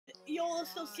Yola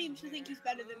still seems to think he's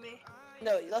better than me.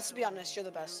 No, let's be honest. You're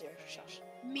the best here, Shush.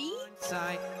 Me?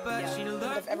 Yeah.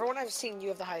 Out of everyone I've seen, you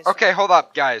have the highest. Okay, hold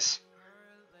up, guys.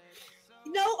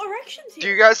 No, Erection's here. Do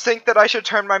you guys think that I should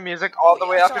turn my music all the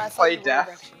way up Sorry, I and thought play you were deaf?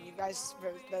 Erection. You guys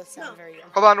both sound very young.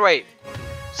 Hold on, wait.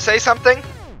 Say something?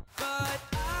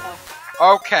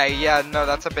 Okay, yeah, no,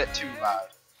 that's a bit too loud.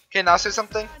 Okay, now say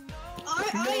something?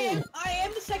 I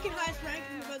am the second highest rank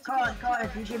in the Colin,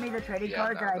 if you give me the trading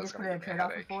card no, that I that's just put gonna a give me a trade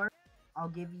offer headache. for, I'll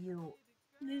give you.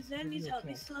 Zen needs help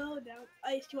me slow down.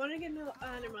 Ice, do you want to get no?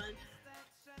 Never mind.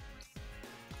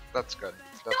 That's good.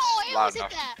 That's No, I loud almost hit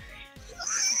enough. that.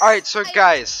 Alright, so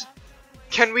guys,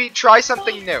 can we try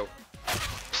something new?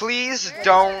 Please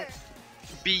don't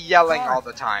be yelling all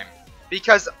the time.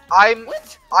 Because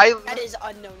What? That is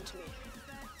unknown to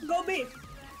me. Go B.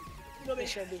 Go B. It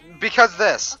should be. because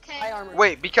this. High Okay. armor.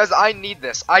 Wait, because I need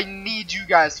this. I need you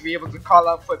guys to be able to call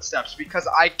out footsteps because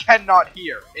I cannot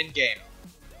hear in game.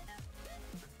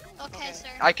 Okay, sir.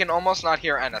 I can almost not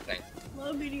hear anything.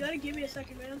 Logan, you gotta give me a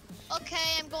second, man. Okay,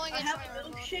 I'm going I into have my a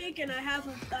remote. milkshake and I have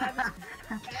a.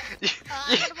 You,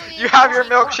 I'm gonna go you eat have your a-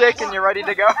 milkshake and you're ready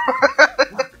to go?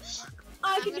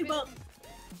 I can do both.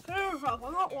 I'm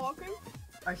not walking.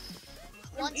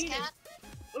 Once eating. cat.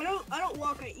 I don't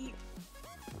walk. I eat.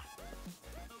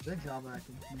 Good job,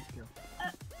 Arkin. Nice kill.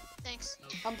 Thanks.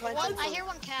 I'm playing. One, I hear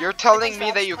one cat. You're telling Like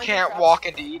me that you traps, can't like walk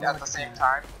traps. and eat at the same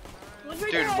time? What's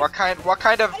right Dude, there? what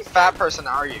kind of fat person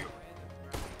are you?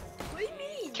 What do you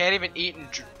mean? Can't even eat and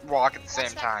walk at the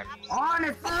same time.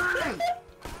 Honestly!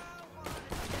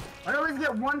 I always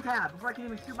get one tap before I can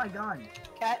even shoot my gun.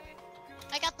 Cat.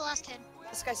 I got the last kid.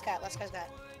 This guy's cat. Last guy's cat.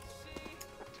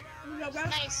 Here we go, guys.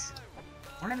 Nice.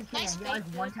 My name is Ken. Nice I get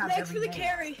like bait, one dude. tap Thanks for every the game.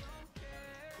 carry.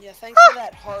 Yeah, thanks for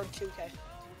that hard 2K.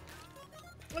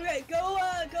 Okay, go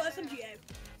SMGA.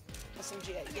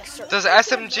 SMGA. Yes, sir. Does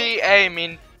SMGA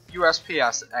mean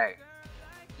USPSA?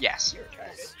 Yes.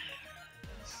 Yes.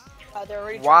 They're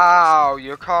already Wow,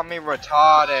 you call me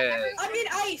retarded. I mean,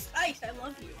 Ice, I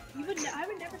love you. I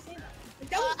would never say that. Like,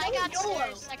 that was, I got YOLO.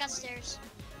 stairs. I got stairs.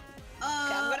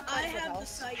 I'm gonna I play for have the health.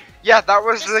 site. Yeah, that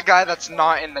was the guy that's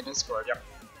not in the Discord. Yep.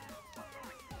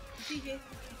 GG.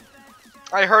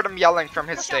 I heard him yelling from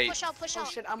his Push out, state. push out, push Oh out.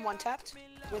 shit, I'm one tapped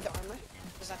with the armor.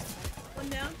 Is that the thing? One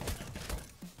down.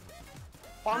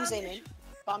 Bombs aiming.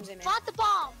 Bombs aiming. Plant the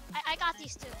bomb. I got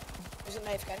these two. There's a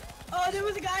knife guy. Oh, there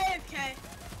was a guy AFK.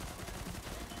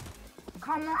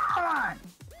 Come on!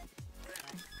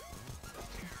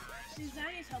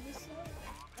 Zani's help me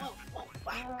slow. Oh,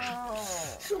 wow.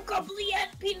 Oh. Suka Bliet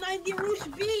P90 Roosh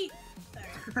V.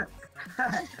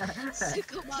 Sorry.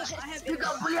 I have You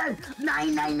got Brian!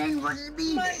 999 versus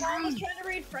me! My mom was trying to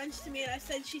read French to me and I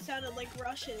said she sounded like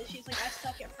Russian and she's like, I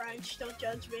suck at French, don't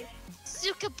judge me.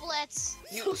 Suka Blitz.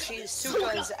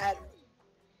 Suka's at.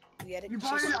 You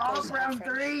bought it all round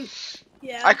 3?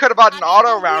 Yeah. I could have bought an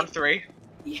auto round 3.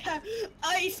 Yeah.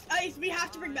 Ice, we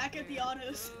have to bring back at the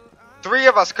autos. 3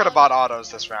 of us could have bought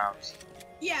autos this round.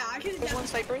 Yeah, I can There's one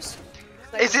snipers.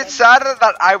 Is it sad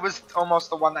that I was almost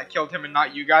the one that killed him and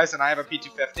not you guys, and I have a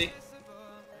P250?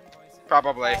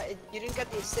 Probably. You didn't get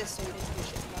the assist, so you didn't do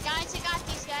shit. Guys, I got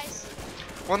these guys.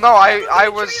 Well, no, I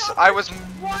was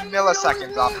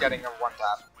milliseconds off getting a one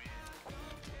tap.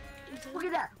 Look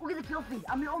at that! Look at the kill feed!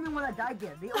 I'm the only one that died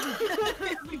there. They always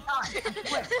every time. I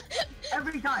swear.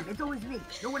 Every time. It's always me.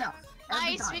 No one else.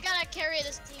 Every Nice, time. we gotta carry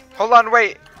this team. Hold on,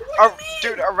 wait.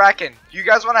 Dude, Arakin, you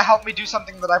guys want to help me do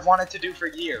something that I've wanted to do for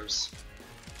years?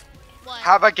 What?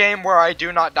 Have a game where I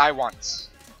do not die once.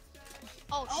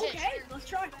 Oh shit. Okay, let's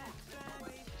try.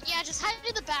 Yeah, just hide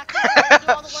in the background.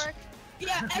 Do all the work.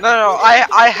 Yeah. No,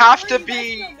 I have to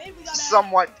be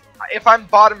somewhat. If I'm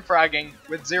bottom fragging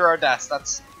with 0 deaths,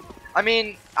 that's. I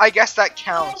mean, I guess that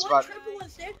counts, but.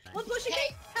 One pushing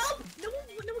Hey. help! No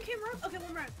one came around. Okay,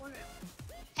 one round.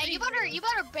 Hey, you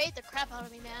better bait the crap out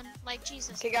of me, man. Like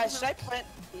Jesus. Okay, guys, should I plant?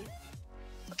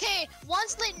 Okay, one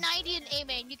split 90 and A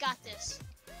main. You got this.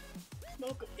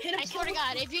 Smoke him. Hit him. I swear to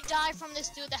God, if you die from this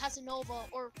dude that has a Nova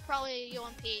or probably a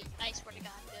UMP, I swear to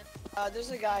God, dude.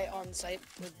 There's a guy on site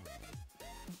with.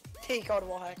 Take out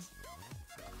wall hacks.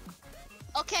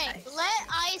 Okay, Nice. let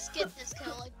Ice get this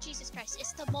kill. Like Jesus Christ,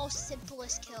 it's the most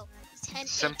simplest kill. 10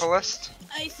 Simplest?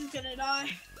 Ice is gonna die.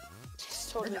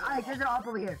 It's totally. There's an op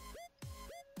over here.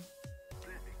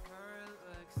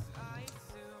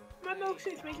 My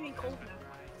milkshake's making me cold now.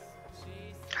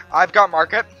 I've got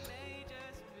market.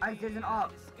 There's an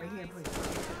op. Right here, please.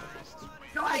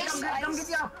 No, Ice, come get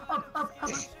the op. Up.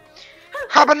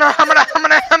 Hamana.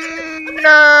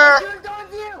 Shoot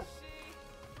on you!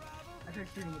 I tried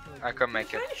shooting it. I couldn't make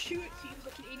it. Trying to shoot seems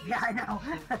like an idiot. Yeah, I know.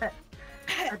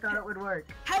 I thought it would work.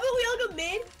 How about we all go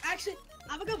mid? Actually,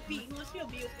 I'm gonna go B. Who wants to go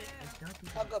B with me?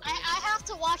 I'll go B. I have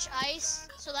to watch Ice,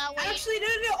 so that way. Actually, no.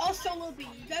 I'll solo B.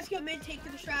 You guys go mid, take the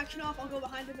distraction off. I'll go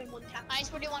behind him and one tap.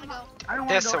 Ice, where do you want to go? I don't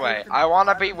wanna This go way. A for I the- want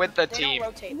to be with the They team.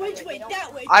 don't rotate. Which they way? don't-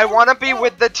 That way. I Don't want to be go.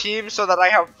 with the team so that I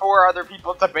have 4 other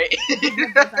people to bait.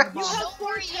 You Don't have 4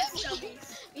 worry, test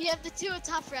dummies. We have the 2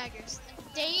 top fraggers.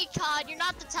 Dang it, Cod, you're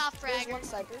not the top There's fragger. one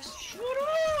snipers. Shut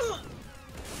up!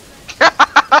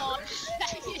 Oh,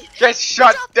 Get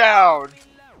shut down.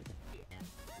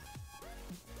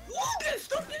 Logan,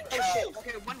 stop getting Oh shit. killed!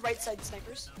 Okay, one right side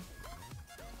snipers.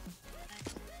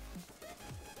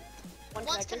 One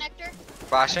One's connector. connector. I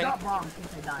Flashing. got bombed in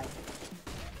case I died.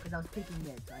 Because I was peeking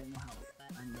mid, so I didn't know how.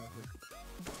 I didn't know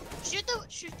who.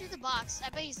 Shoot through the box. I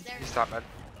bet he's there. He's top mid.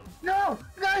 No!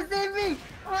 Guys, save me!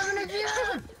 11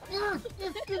 HP! Yes!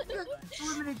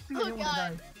 11 HP, I Oh, didn't want to God.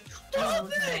 die. Stop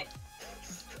it!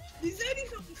 He's saying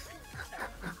something.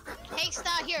 Hey,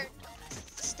 Stout, here.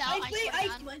 Stout, Ice, I wait, swear to Ice,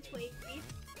 God. let's wait.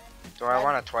 Do I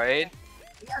want to trade?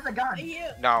 He has a gun! You.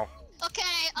 No. Okay,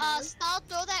 Stout,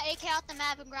 throw that AK out the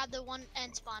map and grab the one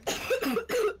end spawn.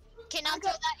 Okay, now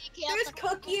throw that AK out There's the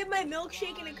cookie in my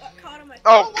milkshake and it got caught on my.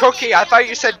 Oh, Cookie. I thought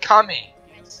you said Cummy.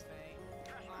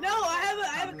 No, I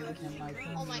have a cookie in green.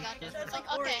 Oh my God. That's like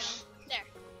Okay, Oreo.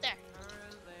 there.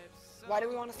 Why do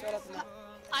we want to throw it up the map?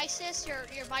 Isis, you're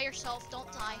by yourself. Don't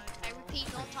die. I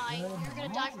repeat, don't die. You're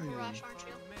gonna die from a rush, aren't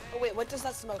you? Oh wait, what does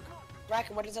that smoke?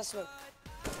 Bracken, what does that smoke?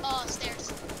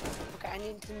 Stairs. Okay, I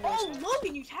need to know. Oh,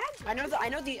 Logan, you tagged me. I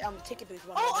know the ticket booth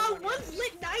one. Oh, one's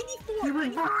lit 94. He was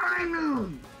behind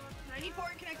me! 94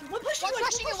 connected. One pushing One's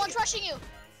rushing you. One's rushing you.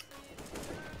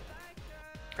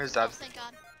 Who's Oh, that? thank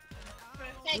God.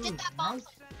 Okay, get that bomb. Nice.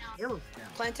 Now. Kills down.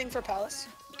 Planting for Palace.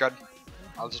 Good.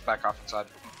 I'll just back off inside.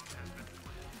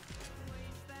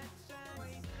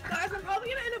 Guys, I'm probably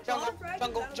gonna end up Jungle, bomb fragging.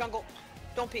 jungle, jungle.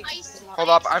 Don't peek. Ice. It's not- Hold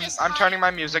up. Just I'm hide. turning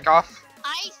my music off.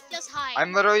 Ice, just hide.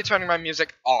 I'm literally turning my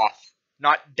music off.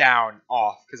 Not down,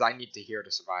 off. Because I need to hear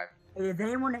to survive. Hey, does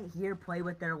anyone here play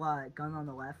with their gun on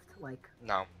the left? Like,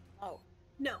 No. Oh,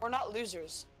 No. we're not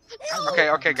losers. No!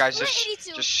 Okay, guys. Lit Just,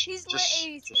 82. just, He's lit just,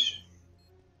 82. just.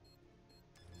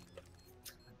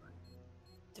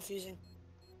 Diffusing.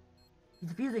 he's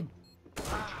defusing.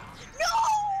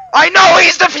 I know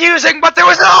he's defusing, but there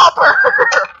was an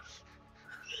hopper!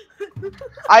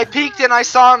 I peeked and I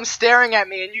saw him staring at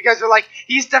me, and you guys were like,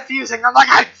 he's defusing. I'm like,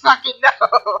 I fucking know!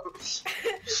 I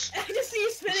just see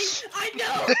you spinning. I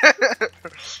know.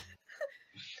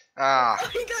 Ah. Oh,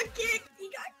 he got kicked. He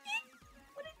got kicked.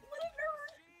 What a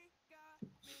nerd.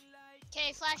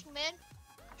 Okay, flashing mid.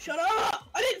 Shut up.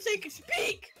 I didn't say you could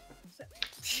speak.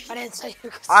 I didn't say you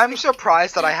could I'm speak.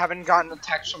 surprised that I haven't gotten a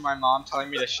text from my mom telling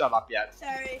me to shut up yet.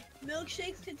 Sorry.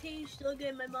 Milkshakes contain sugar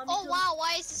and my mommy Oh told wow,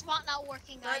 why is this bot not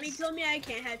working, Mommy guys? told me I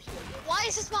can't have sugar. Why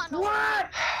is this bot not working? What?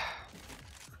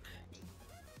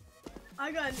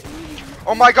 I got an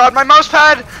Oh my god, my mouse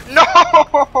pad! No!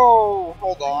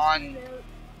 Hold on.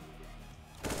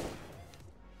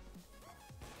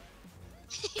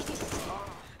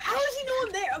 How is he no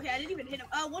one there? Okay, I didn't even hit him.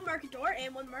 One market door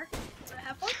and one market.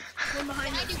 Have fun. One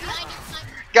behind Behind you, me. behind you, behind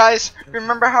you. Guys,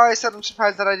 remember how I said I'm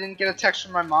surprised that I didn't get a text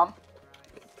from my mom?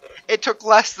 It took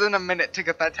less than a minute to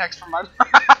get that text from my mom.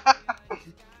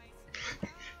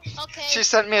 Okay. She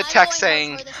sent me a I'm text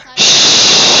going saying, hardcore this time.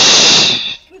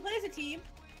 shh. Can we play as a team?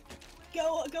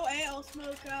 Go A. I'll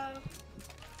smoke.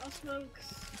 I'll smoke.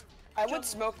 I would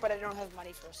smoke, but I don't have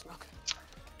money for a smoke.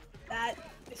 That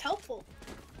is helpful.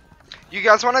 You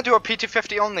guys want to do a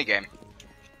P250 only game?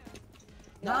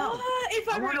 No. If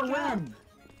I I want to rank up. win.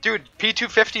 Dude,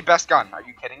 P250 best gun. Are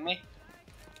you kidding me?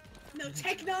 No,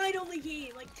 Tech 9 only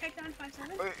game. Like Tech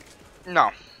 957.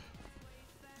 No.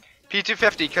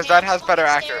 P250 because Okay, that has better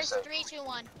upstairs, accuracy. 3, 2,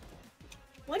 1.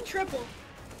 One triple.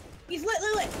 He's lit.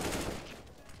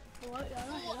 What?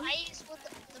 Ooh, Ice with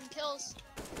them kills.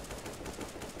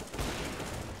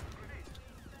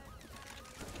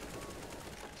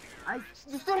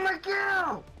 You stole my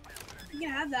kill! You can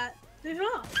have that. There's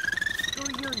not.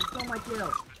 You stole my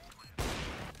kill.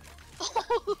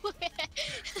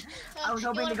 I was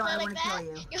hoping to go, I wanna kill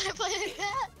you. You wanna play like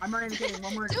that? I'm not even kidding.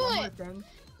 One more Do thing. it. One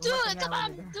Do more it, thing come I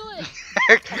on, wanted to do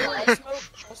it. I'll smoke.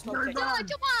 I'll smoke You're it. Do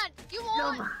it, come on. You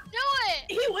won. No. Do it.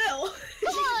 He will.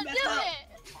 Come on, Mess do up. it.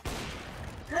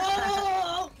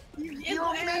 Whoa! It You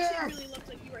actually missed. really looked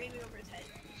like you were aiming over his head.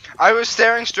 I was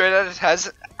staring straight at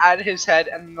his head,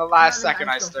 and in the last second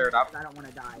I stared up. I don't want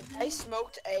to die. I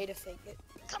smoked A to fake it.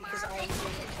 Come Because on. I am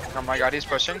Oh my god, he's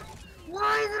pushing.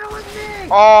 Why is it always me?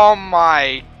 Oh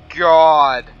my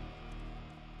god.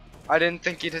 I didn't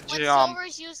think he'd When jump.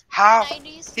 silvers use How?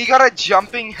 90s. He got a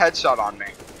jumping headshot on me.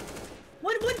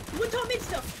 One One top mid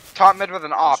still. Top mid with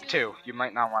an op too. You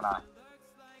might not wanna.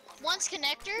 One's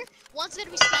connector. One's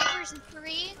gonna be snipers in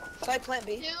 3, Side plant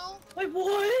B. 2. Wait,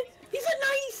 what? He's at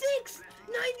 96!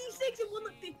 96 and one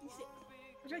at 56.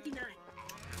 It's 59.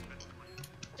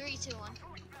 3, 2, 1.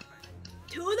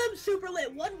 Two of them super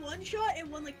lit. One shot and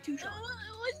one like 2 shot.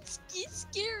 One's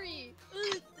scary.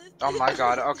 Oh my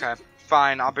god. Okay.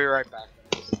 Fine. I'll be right back.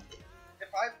 If we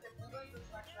lose this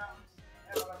next round,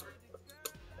 whatever.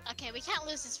 Okay, we can't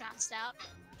lose this round, Stout.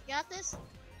 You got this?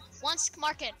 Once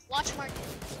market. Watch market.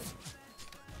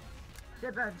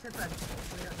 Sit back, sit back.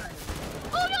 Wait outside.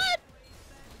 Oh god!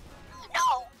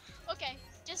 No! Okay,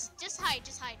 just hide,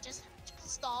 just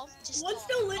stall, just One's stall.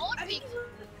 still lit. Don't I peek, think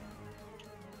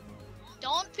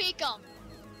don't peek him.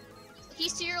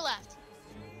 He's to your left.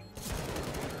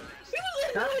 he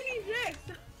was at 96.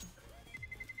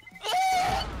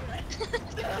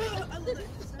 I love it.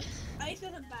 Ice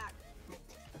doesn't back.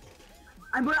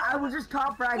 I was just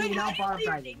top fragging, Wait, now how do you bottom say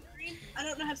your fragging. name, Green? I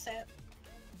don't know how to say it.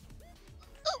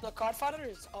 The Godfather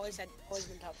has always been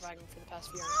top fragging for the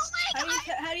past few years. Oh my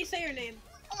god! How do you say your name?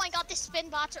 Oh my god, the spin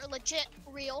bots are legit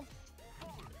real.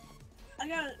 I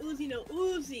got an Uzi, no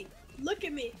Uzi. Look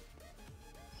at me.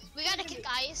 We gotta kick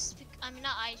Ice. I mean,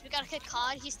 not Ice. We gotta kick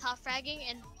COD. He's top fragging,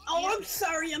 and Oh, I'm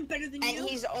sorry. I'm better than And you.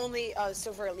 he's only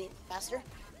silver elite master.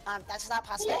 That's not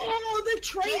possible. Oh, the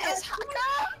trade He is is hot.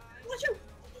 Watch out.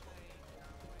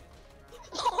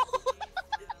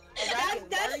 Dragon,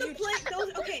 That's why the are you play.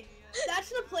 Those, okay, that's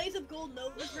the plays of Gold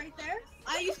Novas right there.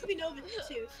 I used to be Nova too,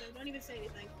 so don't even say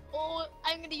anything. oh,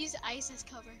 I'm gonna use Ice as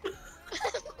cover.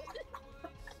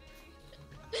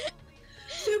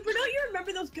 Super, don't you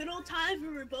remember those good old times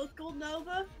when we were both Gold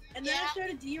Nova? And then I Yeah.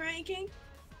 started D-ranking?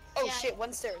 Oh Yeah. shit,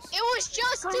 one stairs. It was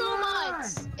just Come 2 on!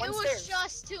 months. It One was stairs.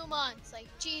 just 2 months. Like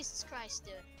Jesus Christ,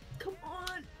 dude. Come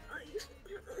on.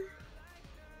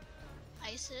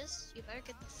 ISIS, you better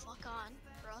get the fuck on,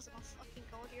 or else I'm gonna fucking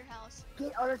go to your house.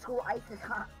 Get out of school, ISIS,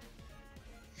 huh?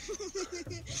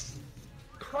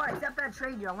 Oh, I accept that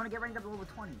trade, you. I want to get ranked up to level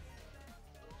 20.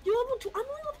 You level 2. I'm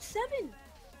only level 7.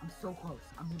 I'm so close.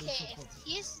 I'm gonna be so Okay, close. if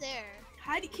he's there,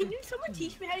 Can you someone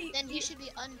teach me how to then he should be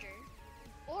under,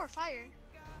 or fire.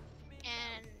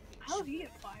 And How did you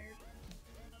get fired?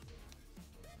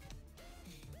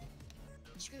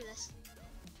 screw this.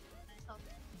 Oh.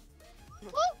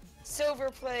 Woo! Silver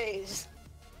plays.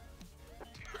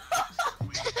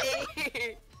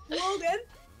 Logan,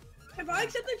 if I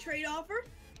accept the trade offer,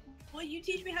 will you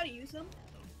teach me how to use them?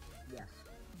 Yes.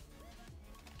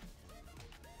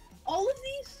 All of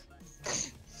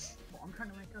these? Well, I'm trying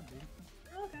to rank up, dude.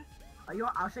 Oh, okay.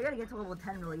 I'll show you how to get to level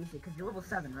 10 really easy, because you're level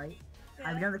 7, right? Yeah.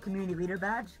 Have you done the community leader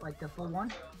badge? Like the full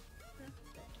one?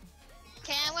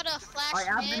 Okay, I'm gonna flash Alright,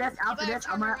 after mid. this- You after better this,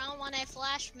 turn I'm gonna- around when I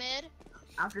flash mid.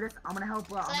 After this, I'm gonna help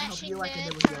you Flashing like I did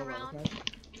mid, with turn Yolo, around. okay?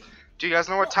 Do you guys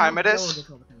know what time it Yolo is? gets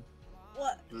level 10.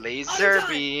 What? Laser time.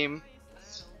 beam.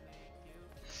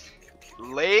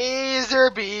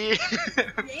 Laser beam.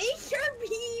 Laser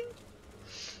beam!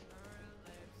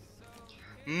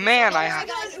 Man, I I have.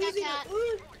 got Guys, Uzi. cat.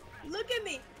 Ooh, look at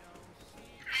me.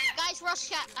 Guys, rush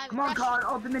cat. Come on, rush. COD,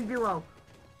 ultimate duo.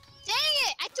 Dang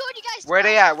it! I told you guys. to Where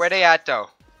they rush. at? Where they at though?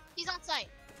 He's on site.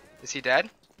 Is he dead?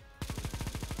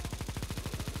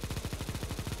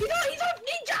 You know, he's on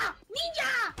Ninja!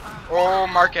 Ninja! Oh,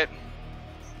 mark it.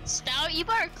 Stout, you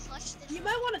better clutch this. You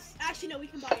might want to. Actually, no, we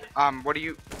can buy it. What do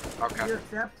you? Okay. You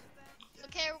accept?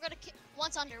 Okay, we're gonna kick.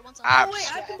 Once under. Ah, Oh,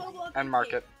 wait, I can mobile up And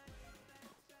mark it.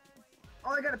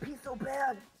 Oh, I got a piece so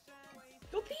bad.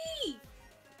 Go pee!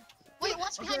 Wait,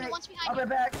 one's behind Okay, you. One's I'll behind be you.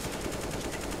 back.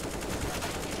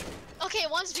 Okay,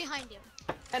 one's behind you.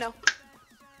 I know.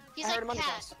 He's I heard him like on the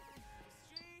cat. cast.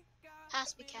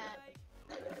 Has to be cat.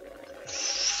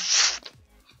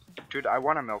 Dude, I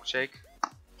want a milkshake.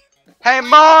 Hey,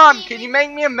 Mom! Can you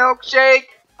make me a milkshake?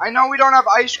 I know we don't have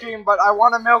ice cream, but I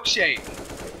want a milkshake.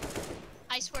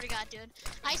 I swear to God, dude.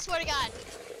 I swear to God.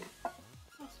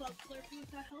 I'll stop flirting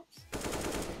if that helps.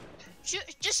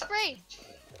 Just spray.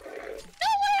 No,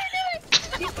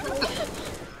 what are you doing?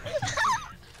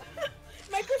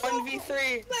 Microsoft.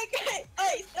 1v3. Like,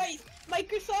 ice.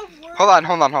 Microsoft Word. Hold on.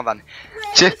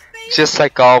 red Just, space. just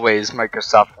like always,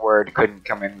 Microsoft Word couldn't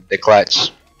come in with the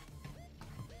clutch.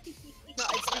 No,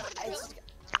 it's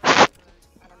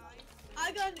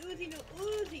I got an Uzi, no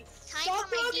Uzi. Time Stop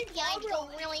for my talking DPI to go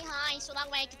Gabriel. really high so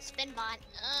that way I can spin bot.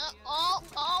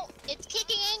 Oh, it's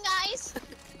kicking in, guys.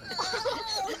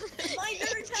 My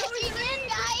nerd It's tower kicking in,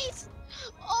 guys.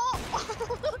 Oh.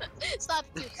 Stop,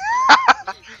 dude.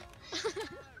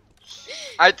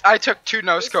 I took 2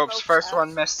 no scopes. smokes First us.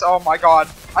 one missed. Oh my god.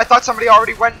 I thought somebody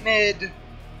already went mid.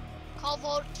 Call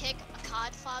vote, kick a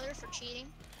COD father for cheating.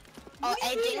 Oh, What do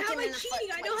I you mean, didn't how am I in the cheating?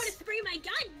 I know how to place. spray my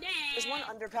gun. Nah. There's one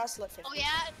underpass left 50. Oh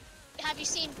yeah? Have you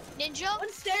seen Ninja?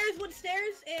 One stairs,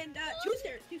 and two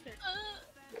stairs. I'm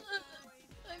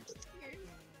scared.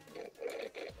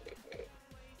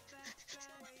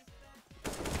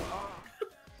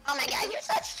 Oh my god, you're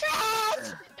such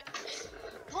trash!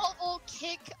 Bubble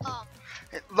kick up.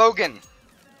 Logan,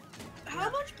 How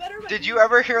much better? am I did you doing?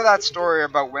 ever hear that story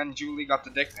about when Julie got the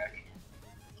dick pic?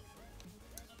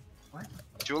 What?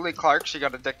 Julie Clark, she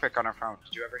got a dick pic on her phone.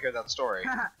 Did you ever hear that story?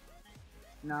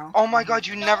 No. Oh my god,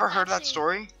 you No, never heard that actually-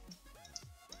 story?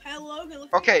 Hey, Logan.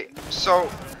 Look Okay, so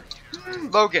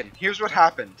Logan, here's what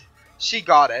happened. She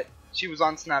got it. She was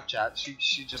on Snapchat.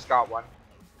 She just got one.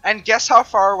 And guess how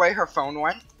far away her phone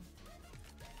went?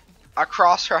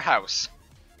 Across her house.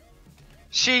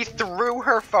 She threw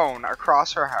her phone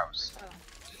across her house.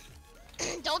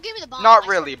 Don't give me the bomb. Not I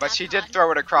really, swear but to she God. did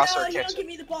throw it across no, her you don't kitchen. give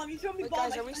me the bomb. You throw me Wait, bomb.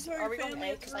 guys, I swear are we your going family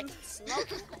A? is Because I wrong. can smoke.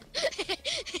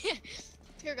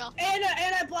 Here we go. And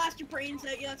I blast your brains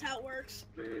out. Yeah, that's how it works.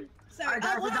 Sorry. Alright,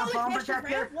 guys, we got bomb Russian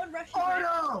protector. ramp, one Russian ramp.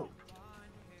 Oh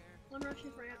One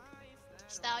Russian ramp.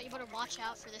 Stout, you better watch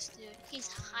out for this dude. He's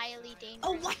highly dangerous.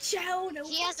 Oh, watch out! Oh,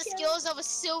 He has the watch out. skills of a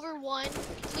silver one.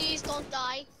 Please don't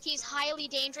die. He's highly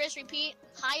dangerous. Repeat,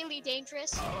 highly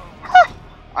dangerous.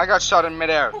 I got shot in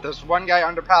midair. There's one guy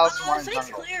under palace and one in Site's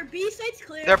jungle. clear. B site's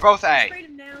clear. They're both A. Sprayed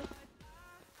him now.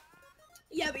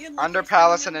 Yeah, but you're Under lucky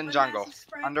palace spraying and him in with jungle. massive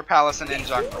spray. Under palace and in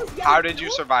jungle. How did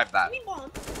you survive that? Give me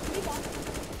bomb. Give me bomb.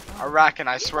 Arakan,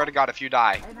 I swear to God, if you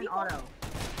die. I have an auto.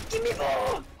 Give me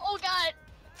bomb. Oh god.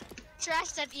 Trash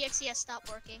said EXE stopped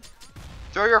working.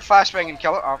 Throw your flashbang and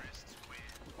kill it. Oh.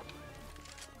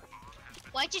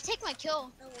 Why'd you take my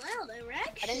kill? Oh, wow, the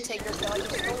wreck. I didn't take your kill. I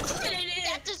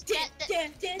just stole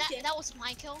it. That was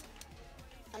my kill.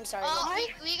 I'm sorry. Oh, what?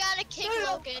 we gotta kick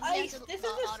Logan. He has a This is a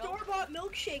auto. store-bought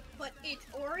milkshake, but it's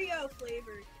Oreo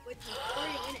flavored with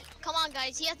Oreo in it. Come on,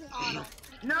 guys. He has an auto.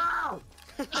 No!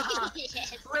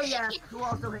 Yes. Wait, yeah, who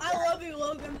also hit I that? love you,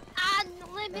 Logan. Thank you,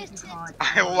 Unlimited. Todd.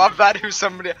 I love that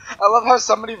I love how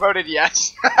somebody voted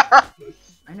yes. I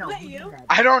know, Is that who did you? that?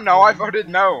 I don't know, I voted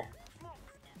no.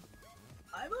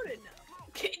 I voted no.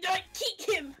 Kick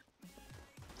him.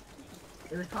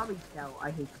 It was probably Stout.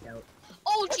 I hate Stout.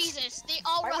 Oh Jesus! They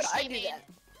all Why would rushed I A do main. that?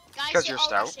 Guys, 'Cause they you're all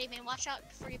stout. rushed A main. Watch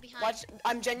out for you behind. Watch.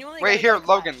 I'm genuinely. Wait, gonna here, get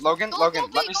Logan, flashed. Logan, Go, Logan, go,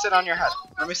 let B, me go, sit on B, your head. go,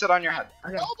 Let me sit on your head.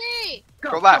 Okay, Go B!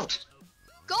 Go left.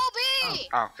 Go B!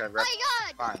 Oh, okay, right. My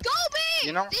God! Fine. Go B!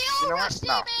 You know, They you all know what? rushed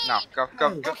No, A main. no, go.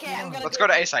 Hey. Okay, I'm gonna Let's go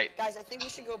to A site. Guys, I think we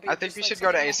should go B. I think just we like should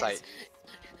go to A something site.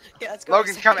 yeah, let's go.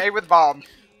 Logan, A come site. A with bomb.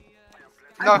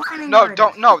 No, I'm planning no, on it.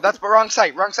 don't, no, that's the wrong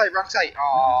site, wrong site, wrong site.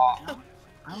 Aw.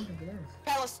 I don't think it is.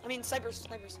 Palace. I mean, snipers.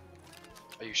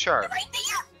 Are you sure? Right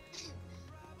there.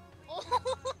 Oh,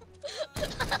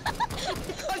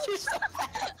 you're so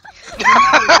bad.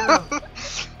 No,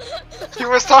 He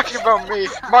was talking about me.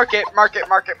 Mark it, mark it,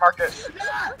 mark it, mark it.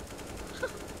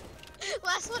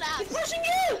 Last one He's out. pushing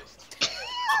you.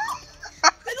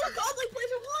 I don't godlike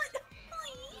plays are what?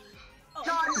 Oh,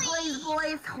 God, please,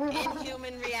 boys.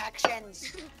 Inhuman reactions.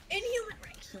 Inhuman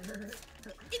reacts.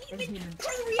 Inhuman Inhuman.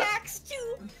 pro reacts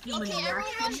too. Human Okay,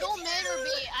 everyone reaction. go mid or B.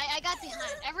 I got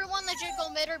behind. Everyone legit go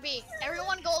mid or B.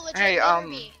 Everyone go legit Hey, mid or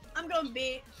B. I'm going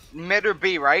B. Mid or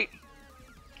B, right?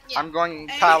 Yeah. I'm going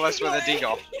palace with a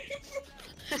deagle.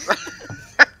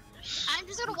 I'm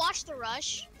just gonna watch the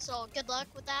rush, so good luck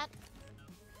with that.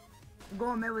 I'm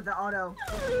going mid with the auto.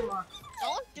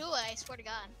 Don't do it, I swear to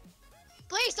God.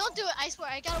 Please don't do it, I swear,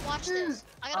 I gotta watch this.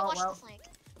 I gotta Oh, watch well. the flank.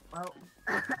 Well.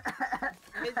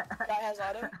 Mid guy has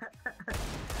auto.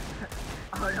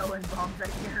 Auto and bombs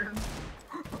right near him.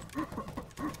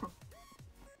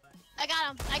 I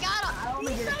got him, I got him! I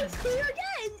only did it Side's 'cause- clear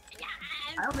again.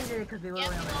 I only did it because we Yeah,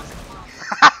 literally we only lost the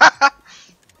bomb.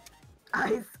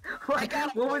 Ice.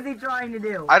 What was he trying to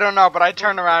do? I don't know, but I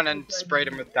turned around and sprayed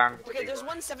him with down. Okay, there's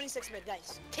 176 mid.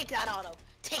 Nice. Take that auto.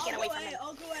 Take it away from him.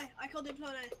 I'll go away. I called him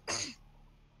on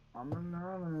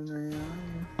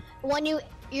When your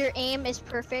aim is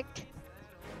perfect.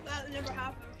 That never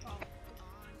happened.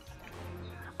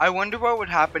 I wonder what would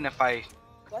happen if I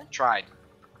What? tried.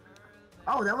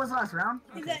 Oh, that was last round?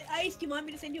 Is Okay. that Ice? Do you want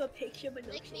me to send you a picture of a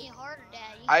Make me milkshake? harder,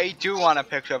 daddy. I do want a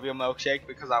picture of your milkshake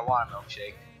because I want a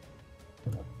milkshake.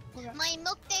 My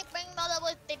milkshake bring mother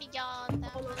with baby John.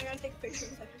 Hold on, I gotta take a picture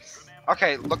in a second.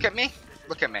 Okay, look at me.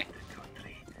 Look at me.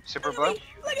 Super Look blue. at me!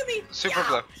 Look at me! Super Yeah.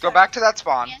 blue. Go Sorry. back to that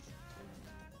spawn. Yes.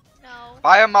 No.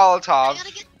 Buy a I Molotov.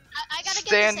 gotta get. I gotta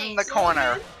Stand get in this the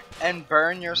corner and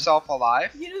burn yourself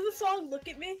alive. You know the song "Look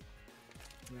at Me"?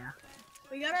 Yeah.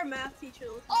 We got our math teacher.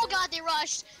 to listen Oh to it. God, they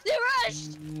rushed! They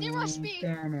rushed! They rushed me!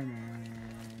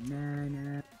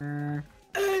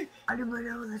 I I don't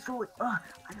know. Let's go. I got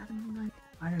the moonlight.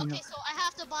 I don't know. Okay, so I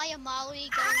have to buy a Molly,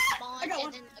 go spawn, and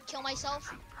then kill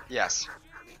myself. Yes.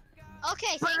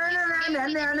 Okay, thank you for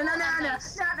giving me the dual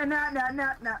advice.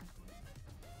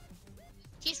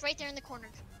 He's right there in the corner.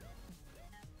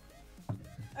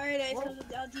 Alright, I'll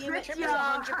DM it. Trick It's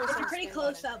ya. a pretty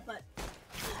close up, but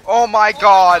Oh my Oh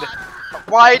god. my god.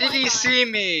 Why Oh did my he God. see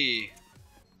me?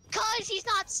 Cause he's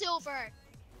not silver.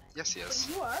 Yes, he is.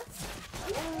 you are.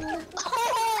 Oh!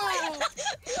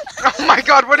 Oh my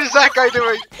god, what is that guy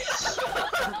doing? That's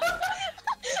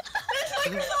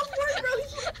like a software, bro.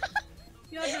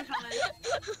 You don't have time.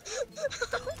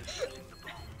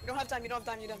 You don't have time, you don't have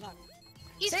time, you don't have time.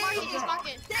 He's marking, he's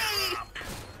marking.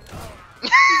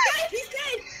 He's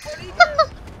dead.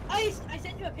 I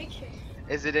sent you a picture.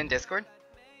 Is it in Discord?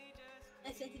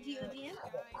 I sent it to you in DM.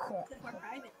 Because we're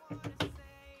private.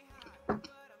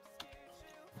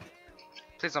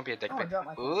 Please don't be a dick Oh, pic. drop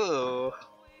my phone. Ooh.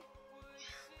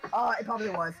 It probably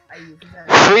was. I used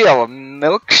that. Real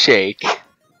milkshake.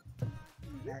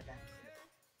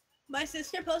 My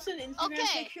sister posted an Instagram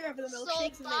Okay, picture of the so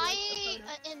milkshakes and they buy liked the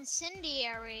photo. an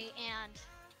incendiary and...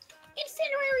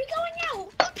 Incinerary going out!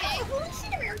 Okay. Oh,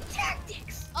 incinerary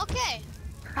tactics! Okay.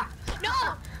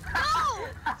 No! No!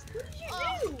 What did you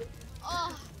do?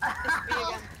 Oh. It's me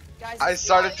again. Guys, I it's me.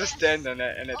 started to yes. stand in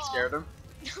it and it Oh. scared him.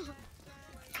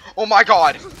 Oh my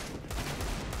god!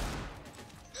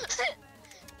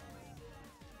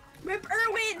 Rip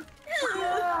Irwin!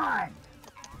 God.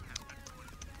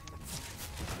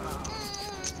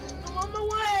 I'm on my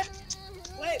way!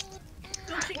 Wait.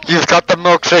 Don't you- You've got the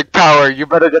milkshake power. You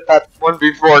better get that one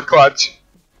before clutch.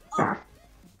 I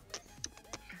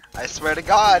swear to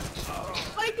God. I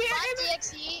can't My even-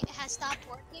 DXE has stopped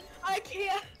working. I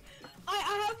can't. I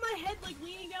have my head like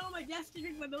leaning down on my desk to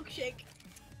drink my milkshake.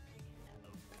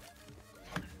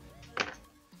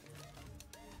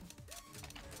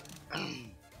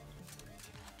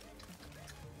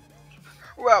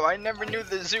 Wow, I never knew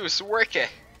the Zeus working.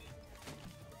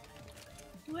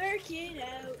 Work it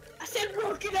out. I said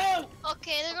work it out!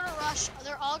 Okay, they're gonna rush.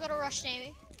 They're all gonna rush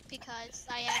Navy because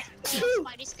I have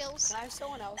Spidey skills. Can I have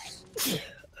someone else?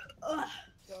 Ugh,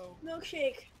 Go.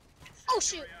 milkshake. Oh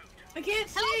shoot! I can't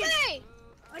see! Help me!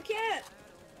 I can't!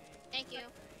 Thank you.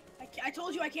 I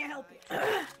told you I can't help you.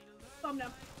 Calm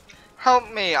down.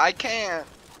 Help me, I can't.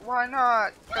 Why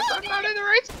not? Because I'm not in the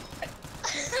right.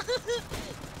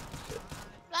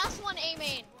 Last one, A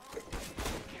main.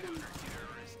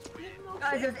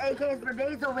 Guys, there's AKs for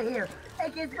days over here.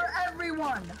 AKs for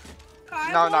everyone.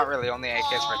 No, not really. Only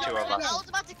AKs for two of I us. was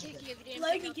about to kick you if you didn't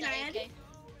Loki, pick up can that I add AK. it?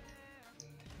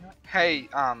 Hey,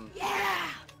 Yeah!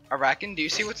 Arakin, do you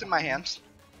see what's in my hands?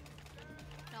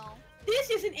 No. This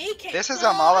is an AK. This is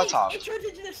No, a Molotov. It turns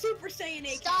into the Super Saiyan AK.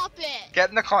 Stop it! Get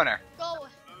in the corner. Go.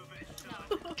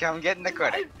 No. Come get in the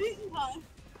corner. I'm beaten him.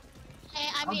 Hey,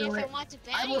 I I'll mean, do if I it. want to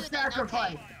ban I you, will then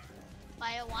sacrifice. okay. But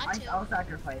I don't want to. I'll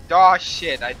sacrifice. Oh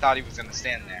shit, I thought he was gonna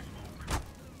stand there.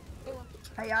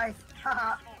 Hey guys.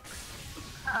 Haha.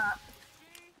 Haha.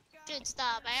 Dude,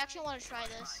 stop. I actually want to try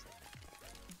this.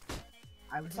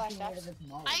 I was just getting rid of this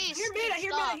mall. I I hear mid, I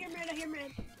hear mid, I hear mid, I hear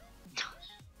mid.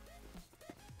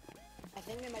 I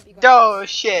think they might be going. Oh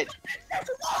shit. That's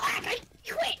a wall hack! I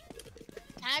quit!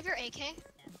 Can I have your AK?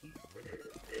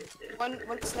 One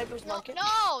sniper's No, market.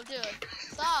 no, dude.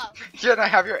 Stop. Can I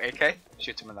have your AK?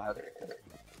 Shoots him in the head.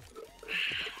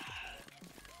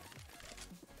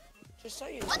 Just so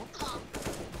you know. What the?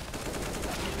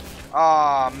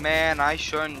 Aw man, I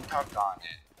shouldn't have done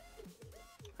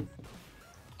it.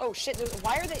 Oh shit,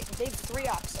 why are they have 3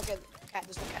 ops. Okay, cat,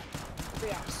 there's no cat. 3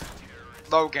 ops.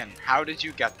 Logan, how did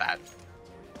you get that?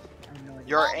 I have no idea.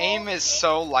 Your aim is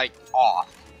so like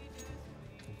off.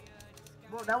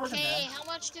 Well, that wasn't Okay, bad. how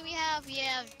much do we have? We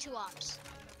have 2 ops.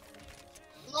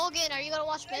 Logan, are you gonna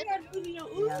watch I mid? got Uzi, no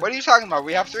Uzi. Yeah. What are you talking about?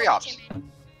 We have You 3 watch ops. A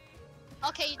main.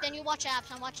 Okay, then you watch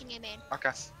apps. I'm watching A main.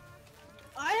 Okay.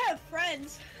 I have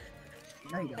friends.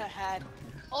 No, you don't. I had.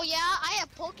 Oh yeah, I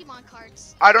have Pokemon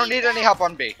cards. I don't Need need any that. help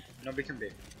on B. Nobody can B.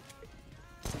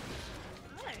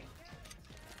 Hi.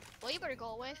 Well, you better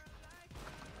go away.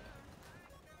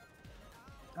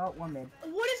 Oh, one mid.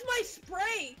 What is my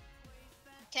spray?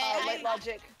 Okay, Light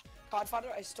Logic. Godfather,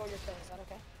 I stole your kill. Is that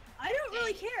okay? I don't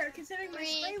really care, considering my 3,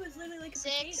 spray was literally like a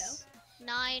potato. 6,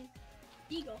 9.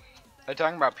 Eagle. Are you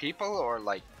talking about people or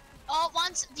like Oh,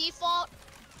 one's default.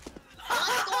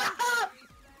 One's going.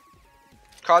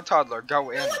 COD toddler? Go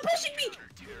in. No one pushing me!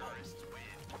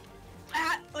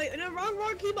 Wait, no, wrong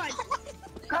keybind.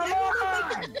 Come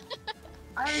on!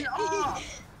 I'm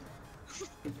off!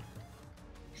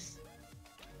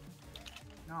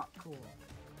 Not cool.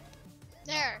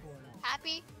 There. Cool.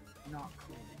 Happy? Not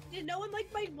cool. Did no one like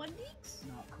my Wendy's?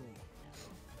 Not cool.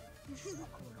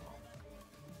 Not cool at all.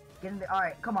 Get in the. All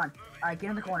right, come on. All right, get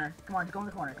in the corner. Come on, go in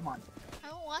the corner. Come on. I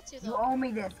don't want to You though. owe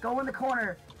me this. Go in the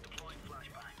corner.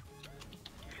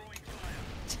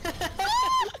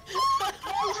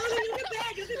 Oh, look at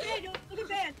bad, look at bad, look at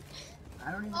bad.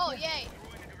 I don't even. Oh care. yay.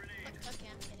 Okay,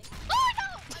 I'm kidding.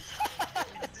 Oh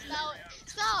no!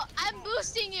 Stop! I'm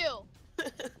boosting you. Oh, you're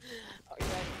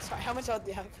right. Sorry, how much health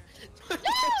do you have? No!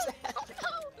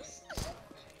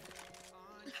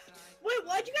 Wait,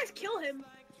 why'd you guys kill him?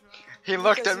 He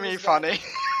looked Because at he me was funny.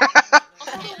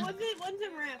 Oh, one's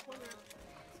in ramp, one ramp.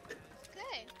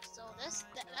 Okay, so that's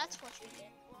what you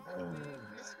did.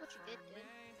 This is what you did,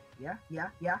 dude.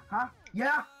 Yeah, huh?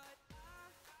 Yeah.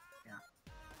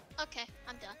 Okay,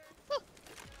 I'm done. Whew.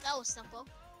 That was simple.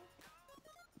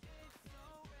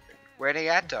 Where'd he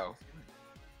at though?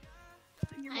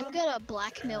 I'm gonna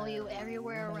blackmail you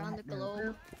everywhere around the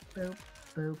globe. Boop,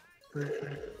 boop, boop,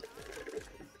 boop.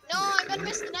 No, I'm gonna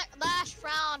miss the last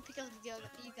round because of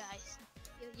you guys.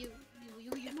 You.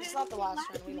 It's not the last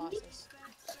one. We lost this.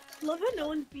 Love how no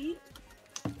one's beat.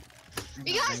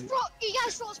 You guys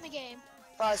froze my game.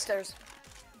 Stairs.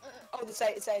 Oh, the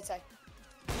side.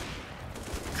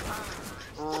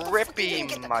 Ripping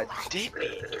my dippy,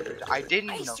 dude. I didn't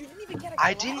Nice, know. you didn't even get a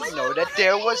I glass. didn't know that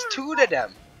there was two to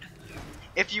them.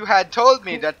 If you had told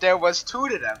me that there was two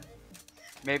to them,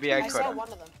 maybe I I could saw have.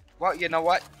 one of them. Well, you know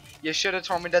what? You should have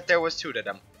told me that there was two to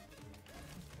them.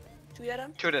 Two of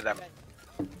them? Two to them. Okay.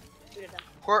 Two of them.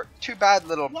 Poor, too bad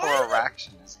little Why poor are they-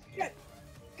 Raction is here.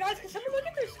 Guys, can someone look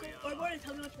at their scoreboard and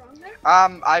tell me what's wrong there?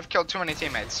 I've killed too many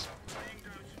teammates,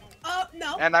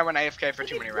 No. and I went AFK for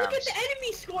too many Look rounds. at the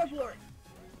enemy scoreboard.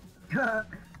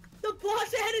 The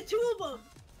boss ahead of two of them.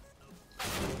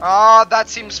 Oh, that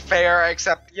seems fair,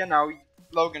 except, you know,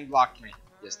 Logan blocked me.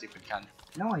 You stupid cunt.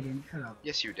 No, I didn't. Shut up.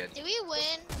 Yes, you did. Did we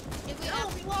win? Did we No,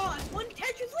 have? we lost. One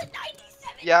Tetris lit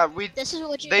 97. Yeah, This is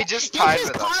what you. they just tied This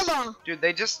is with us. karma. Dude,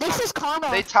 they just, This is karma.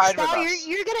 they tied with Scout, us.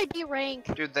 You're gonna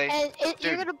derank, Dude, they, and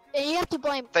you're dude. gonna. And you have to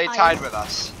blame. they Ice. tied with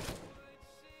us.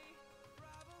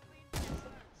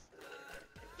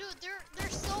 Dude, they're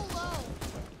so low.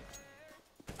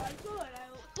 I thought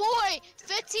Boy,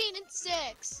 15 and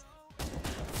 6.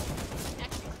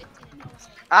 Actually, 15 and 6.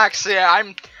 Actually,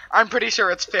 I'm pretty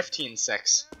sure it's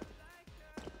 15-6.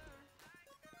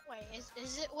 Wait,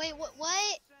 is it? Wait,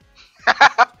 what?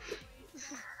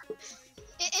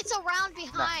 It's a round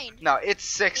behind. No, it's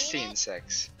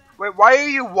 16-6. Wait, why are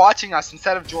you watching us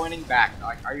instead of joining back?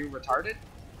 Like, are you retarded?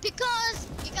 Because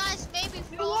you guys made me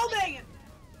You're frozen. wallbanging.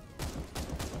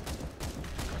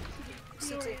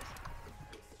 CT.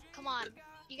 Come on,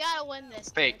 you gotta win this.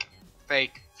 dude. Fake.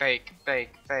 Fake. Fake.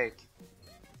 Fake. Fake.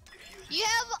 You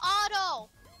have auto.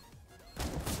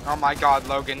 Oh my god,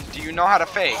 Logan, do you know how to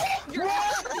fake? You're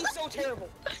actually so terrible.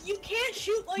 You can't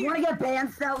shoot while You you're. wanna get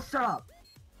banned, Sal? Shut up.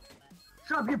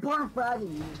 Shut up, you're bottom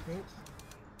fragging, you bitch.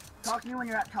 Talk to me when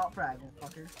you're at top frag,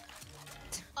 fucker.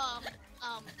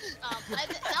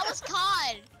 That was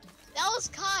COD. That was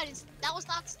COD. That was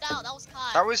not stout. That was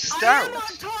COD. That was I am on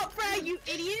stout. top frag, you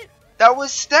idiot. That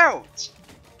was stout.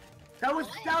 That was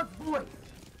Stout's voice.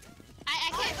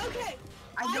 I can't. Okay.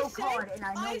 I know said- COD, and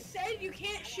I know. I said you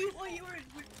can't shoot while you were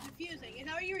defusing. Is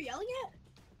that what you were yelling at?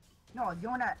 No, I was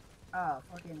doing that.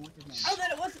 Fucking what's his name? Oh,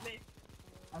 then it wasn't me.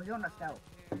 I was doing that Stout.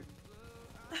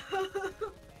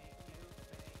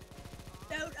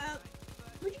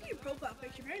 Would you get your profile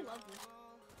picture? Very lovely.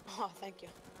 Oh, thank you.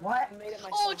 What? I made it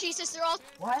myself. Oh Jesus, they're all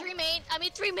What? 3 main. I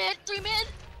mean 3 mid. 3 mid.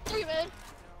 3 mid.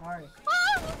 Sorry.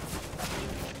 Ah!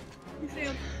 You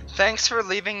failed. Thanks for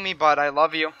leaving me, bud. I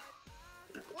love you.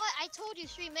 What? I told you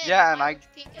 3 mid. Yeah, and Why I- would you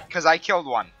peek it? Because I killed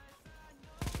one.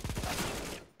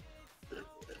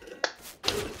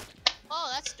 Oh,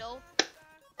 that's dope.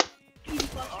 Easy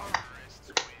fuck.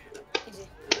 Easy.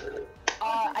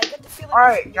 I get the feeling.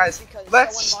 Alright, it's guys, because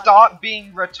let's someone stop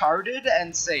being retarded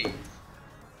and save.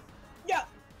 Yeah.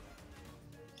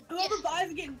 Whoever buys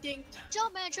is getting dinked.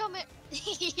 Jump man, jump man.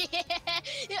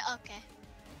 Yeah, okay.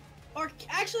 Or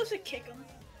actually, let's just kick him.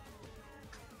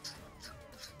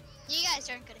 You guys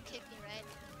aren't gonna kick me,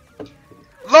 right?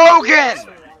 Logan!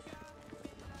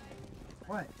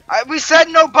 What? We said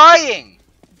no buying!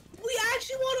 We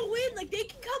actually want to win. Like, they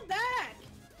can come back.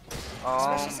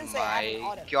 Oh Especially since they have an my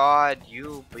auto. god,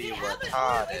 you be They have it. They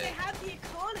retarded. have the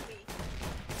economy.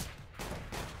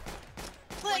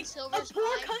 Like, a silver's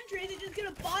poor fine. country is just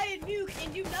gonna buy a nuke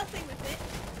and do nothing with it.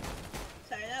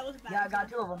 Sorry, that was bad. Yeah, I got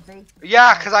 2 of them. See?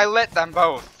 Yeah, because I lit them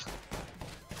both.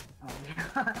 Oh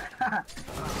yeah.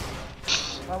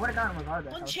 Well, I would've gotten them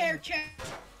regardless. I One was chair, thinking-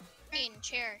 chair.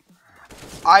 Chair.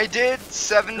 I did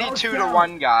 72 to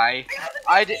one guy.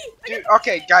 I did, dude.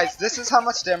 Okay, guys, this is how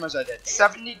much damage I did.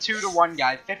 72 to one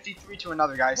guy, 53 to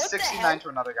another guy, What the 69 hell? to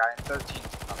another guy, and 13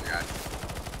 to another guy.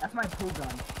 That's my pool gun.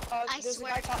 I There's a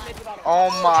swear guy to top God. maybe about a Oh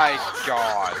my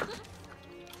god.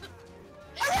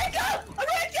 I ranked up! I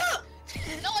ranked up!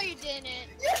 No, you didn't.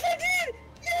 Yes, I did!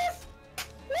 Yes!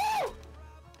 Woo!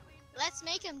 Let's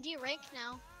make him D-rank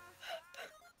now.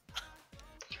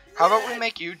 How about we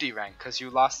make you D-rank, because you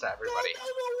lost to everybody.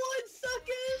 Number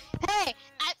 1, suckers! Hey,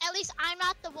 at least I'm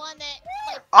not the one that,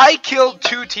 like, I killed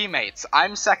 2 teammates.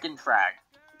 I'm second frag.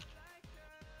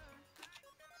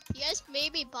 you guys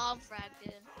maybe bomb fragged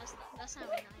in. That's not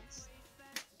really nice.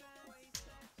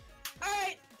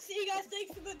 Alright, see you guys.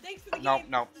 Thanks for the No, game.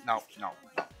 no, no, no.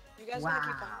 You guys wanna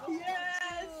keep Wow. on?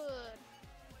 Yes! Good.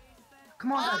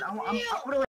 Come on, guys. I'm